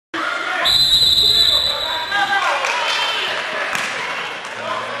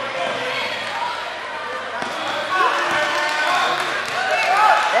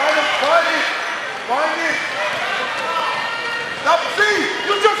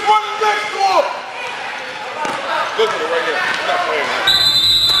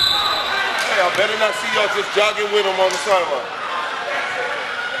see y'all just jogging with him on the sideline.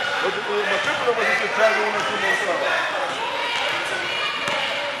 Was it just jogging with him on the sideline?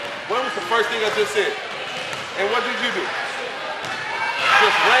 What was the first thing I just said? And what did you do?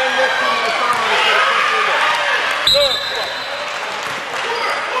 Just ran next to him on the sideline instead of pushing him up. Good.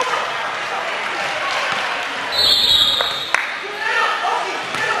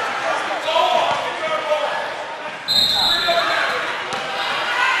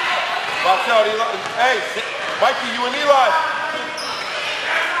 Box out, Eli. Hey, Mikey, you and Eli.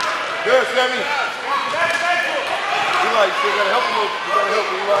 Good, Sammy. Eli, you still gotta help him. You gotta help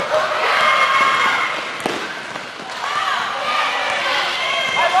him, Eli.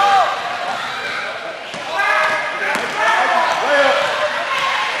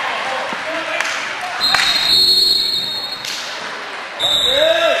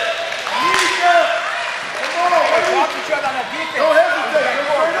 Don't hesitate.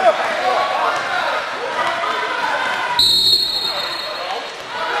 Go straight up.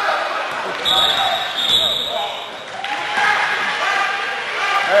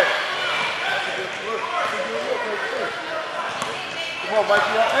 Hey. Come on,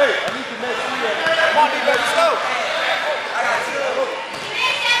 Mikey. Hey, I need to make sure. Come on, D-Baby, let's go. I got you.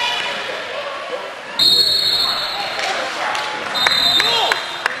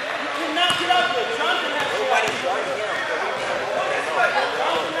 You cannot get up there. Jonathan has to.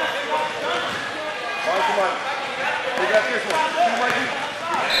 All right, come on. We got this one. See, Mikey?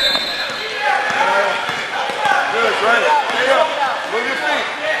 Good, right. Stay up. Move your feet.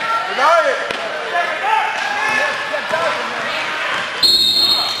 Deny it.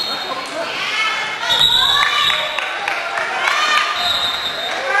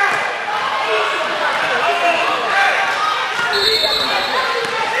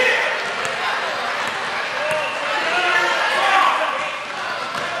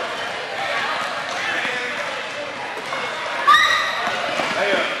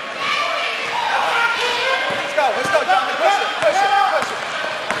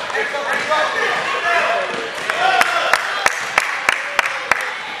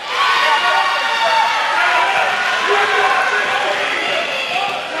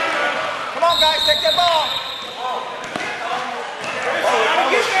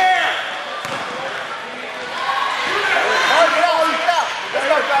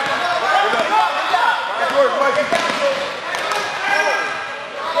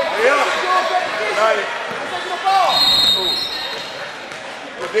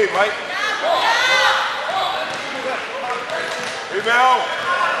 Good D, Mike. Rebound.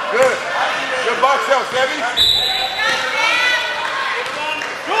 Good. Good box out, Sammy.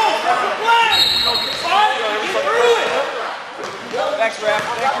 Thanks, Rap.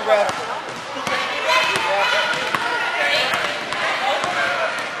 Thank you, Rap.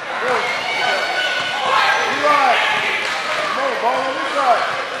 Eli. Come on, ball on this side.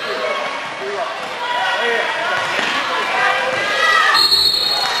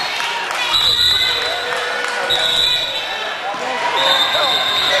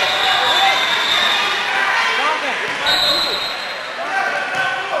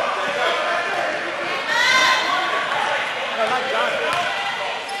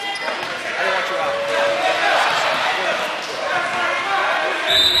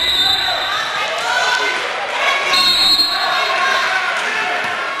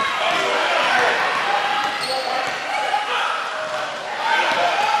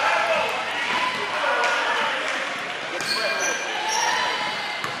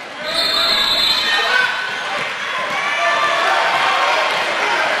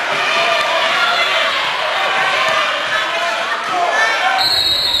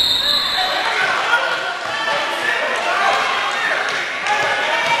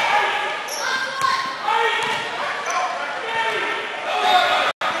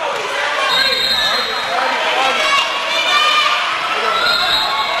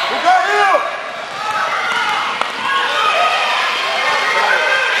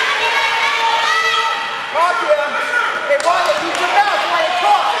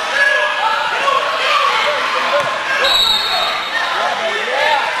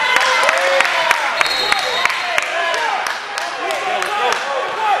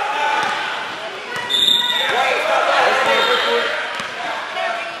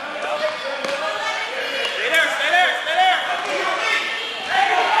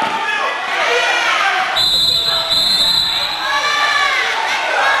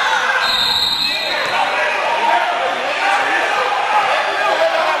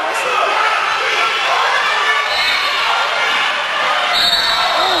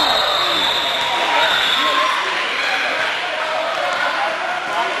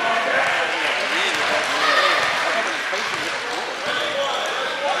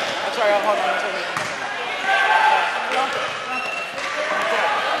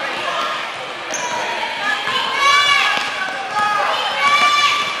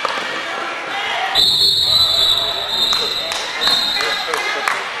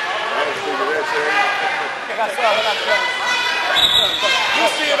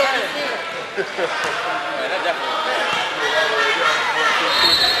 see it on your film. Man, that definitely.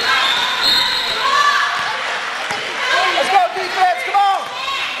 Let's go, defense. Come on.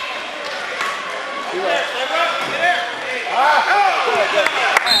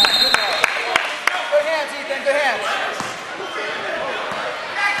 Good hands, Ethan. Good hands.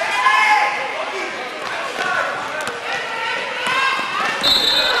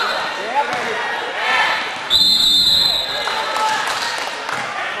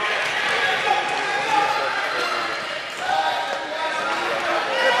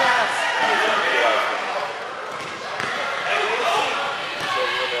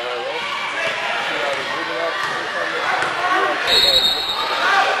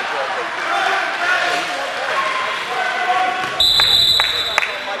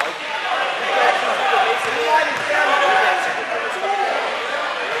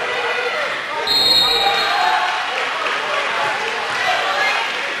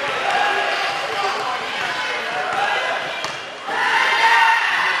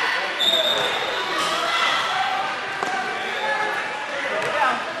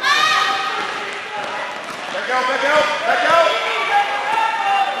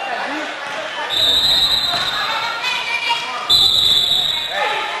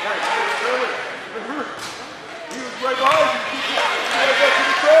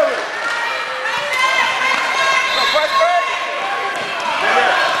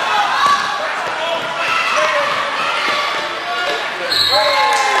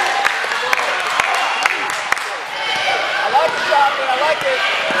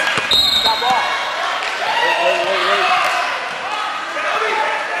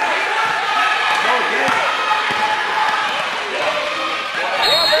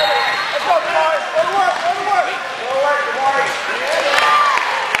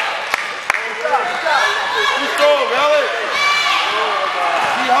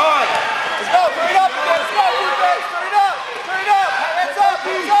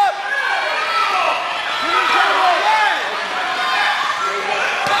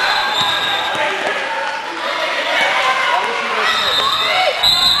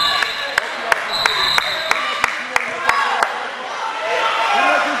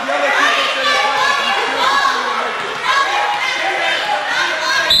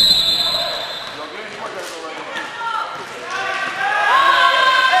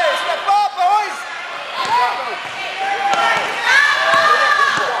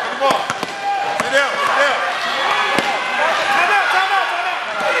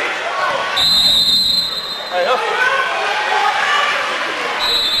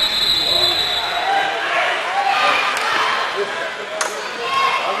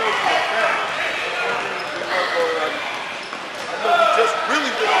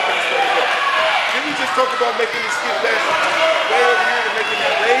 Talk about making the skip pass way over here and making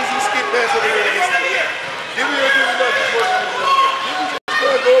that lazy skip pass over here against the game. Then we are doing nothing worse than this. Then we just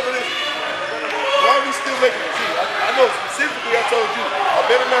trying to go over this. Why are we still making it? See, I know specifically I told you, I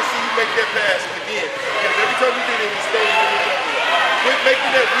better not see you make that pass again. Because every time we did it, we stole it. Quit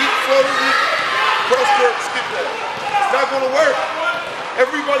making that weak floater, weak cross-court skip pass. It's not going to work.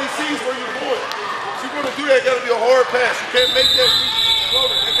 Everybody sees where you're going. If you're going to do that, it got to be a hard pass. You can't make that weak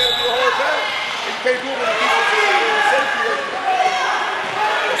floater. That got to be a hard pass. You can't do it when the defense is safety right now.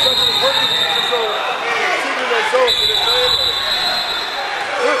 That's something that's working for you. So, sitting in that zone for this man.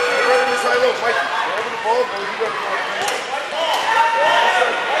 Look, you're running this high low. Mikey, wherever the ball goes, you got to go on the field.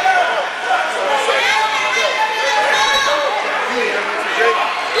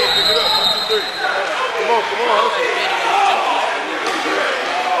 Pick it up. 1, 2, 3. Come on, hustle.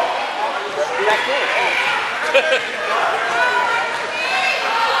 Back in.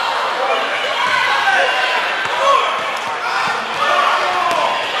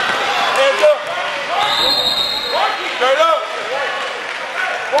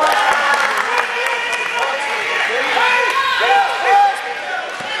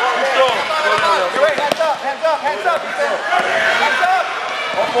 Hands up, hands up.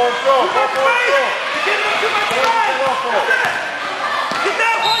 Up on strong, up on strong. Get him to my side. Get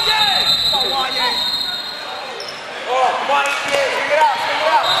that Wanye. Come on, Wanye. Oh, come on, Swing it out, swing it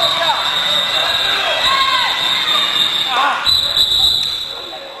out, swing it out.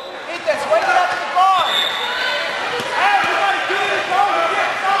 Ethan, swing it up to the bar. Everybody do this, go.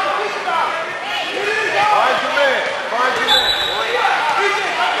 Find your man, find your man.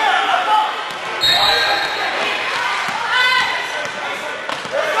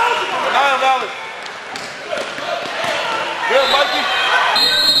 Yeah, Mikey.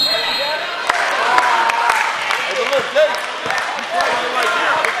 Hey, look, Jay. You playing like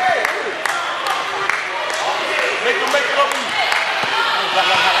here.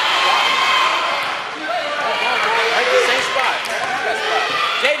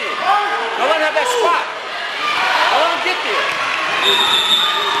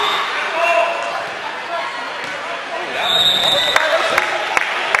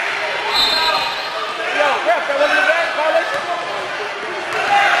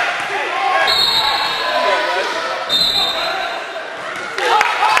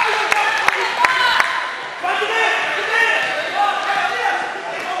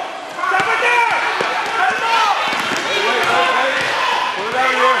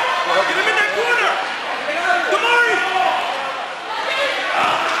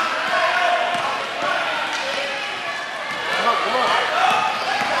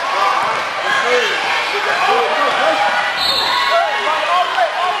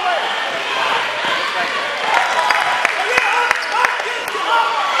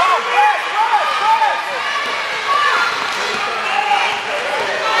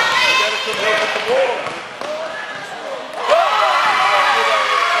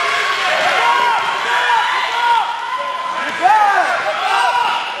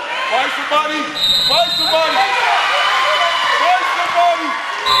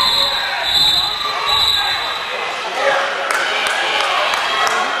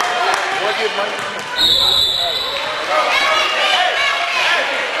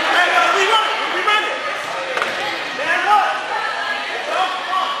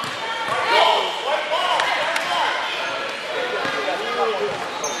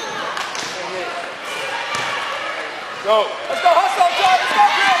 Go. Let's go, hustle, Joe. Let's go,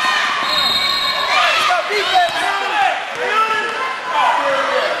 Chris. Let's go, defense.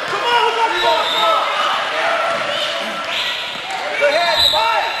 Come on, who's up for? Go ahead, come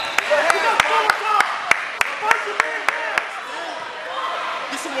on. Go ahead. Fight your man, man.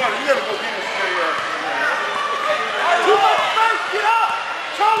 Get some water. You gotta go get this area. Too much space. Get up.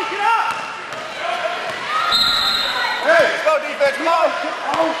 Charlie, get up. Hey. Let's go, defense. Come on.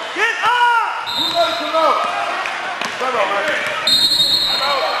 Get up. You gotta come out. Come on, man.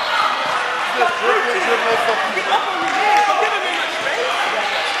 Just dribbling, motherfucker. Get up on your head. Don't give him any space.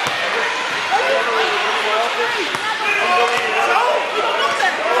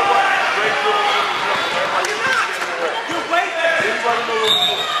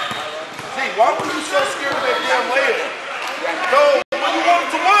 See, why were you so scared of that damn layup? No, when you want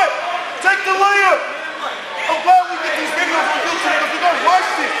it to what? Take the layup. I'm glad we get these videos on YouTube because we're going to watch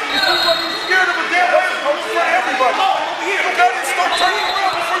it. If you wasn't scared of a damn layup, I'm in front of everybody. You got to start turning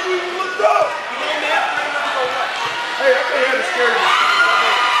around before you even looked up. Hey, I can't have it scared of me.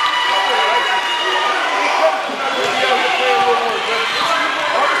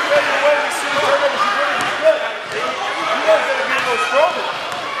 Stronger.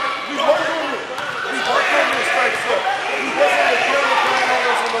 We work on it. We work on this straight foot. We work on the camera coming on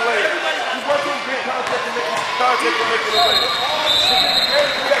us on the leg. We work on big contact and making the leg.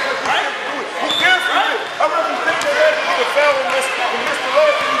 Who cares for you? I'd rather take the leg and get a foul and miss the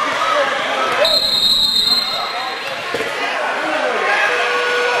leg than you get scared and get the leg.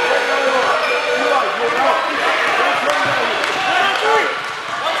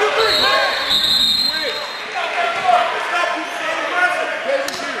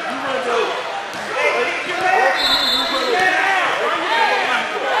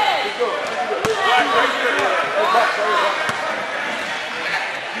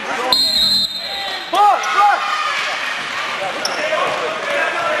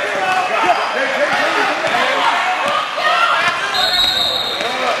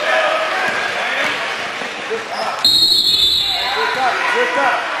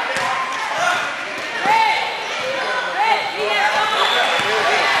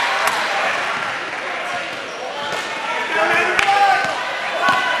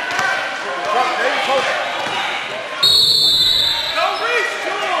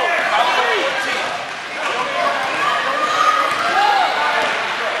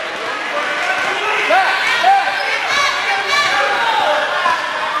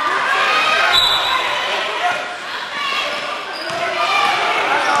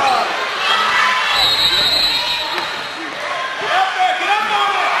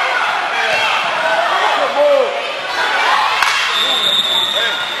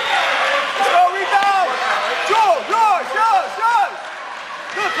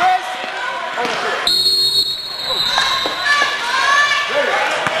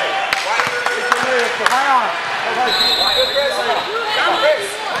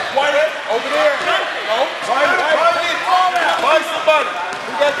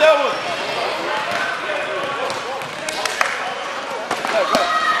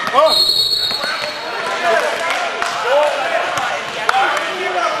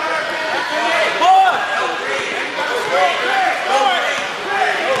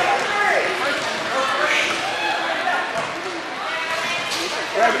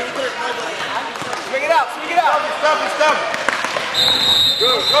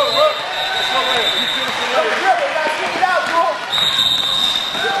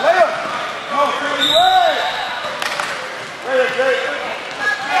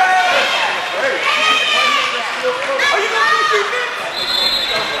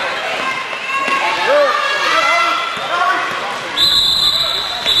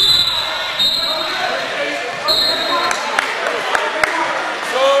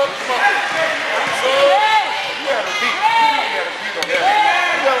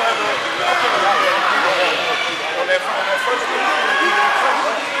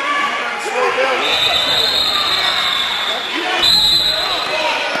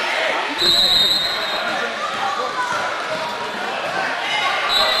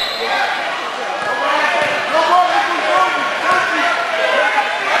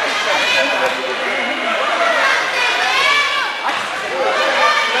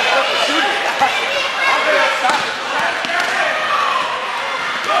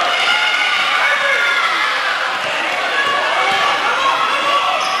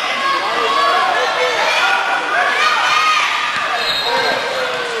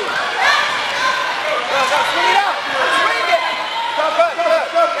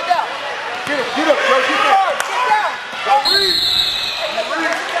 read. You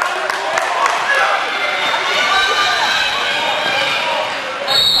read.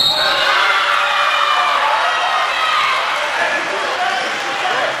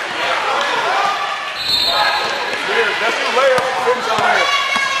 That's your layup. Finish on there.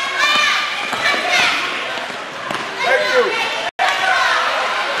 Thank you.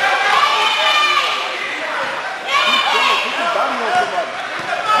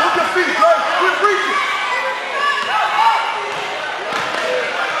 Move your feet, bro. Quit reaching.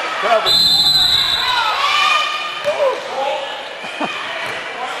 Cover.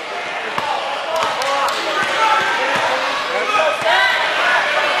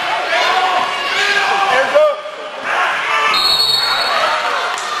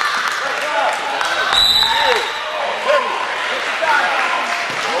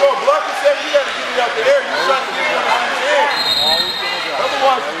 Out the air, you're trying to get it out the air.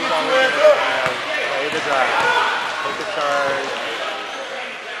 Otherwise, you get your hands up. Play the drive. Take the charge.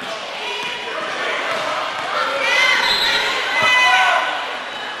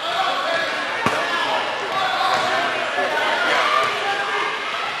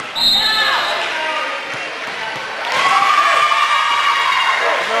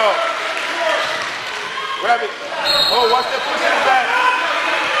 No. Grab it. Oh, watch that push in the back.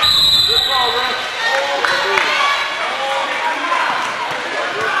 Good ball, Ray.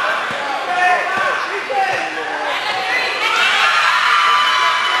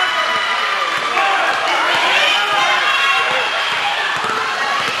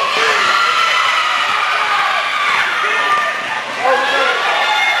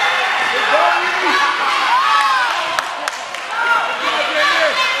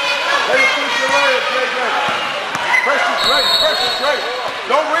 Pressure, great.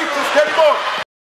 Don't reach, just get him off.